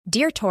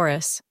Dear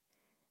Taurus,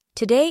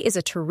 today is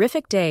a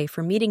terrific day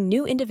for meeting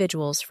new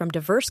individuals from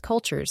diverse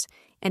cultures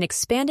and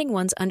expanding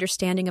one's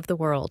understanding of the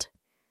world.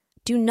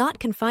 Do not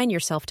confine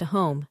yourself to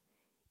home.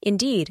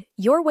 Indeed,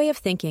 your way of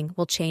thinking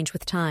will change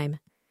with time.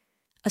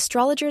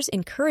 Astrologers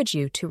encourage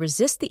you to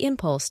resist the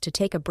impulse to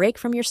take a break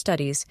from your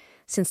studies,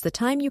 since the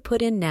time you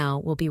put in now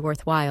will be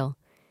worthwhile.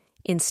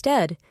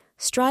 Instead,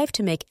 strive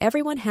to make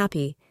everyone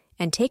happy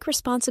and take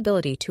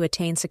responsibility to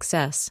attain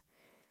success.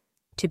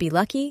 To be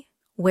lucky,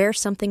 wear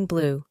something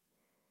blue.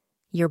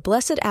 Your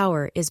blessed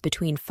hour is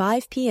between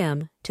 5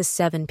 p.m. to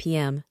 7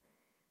 p.m.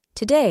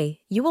 Today,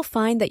 you will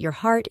find that your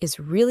heart is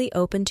really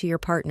open to your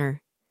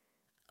partner.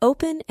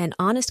 Open and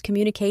honest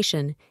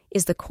communication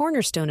is the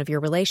cornerstone of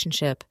your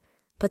relationship,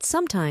 but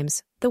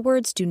sometimes the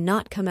words do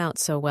not come out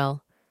so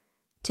well.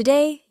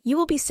 Today, you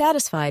will be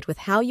satisfied with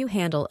how you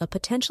handle a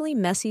potentially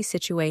messy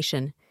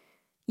situation.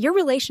 Your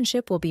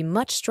relationship will be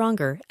much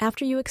stronger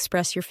after you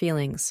express your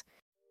feelings.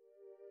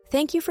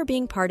 Thank you for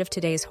being part of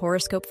today's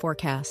horoscope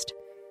forecast.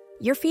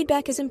 Your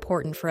feedback is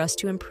important for us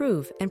to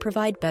improve and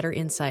provide better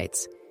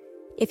insights.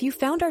 If you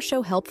found our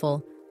show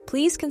helpful,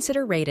 please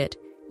consider rate it.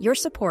 Your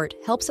support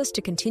helps us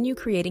to continue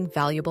creating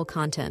valuable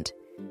content.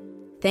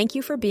 Thank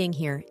you for being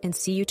here and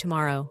see you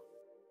tomorrow.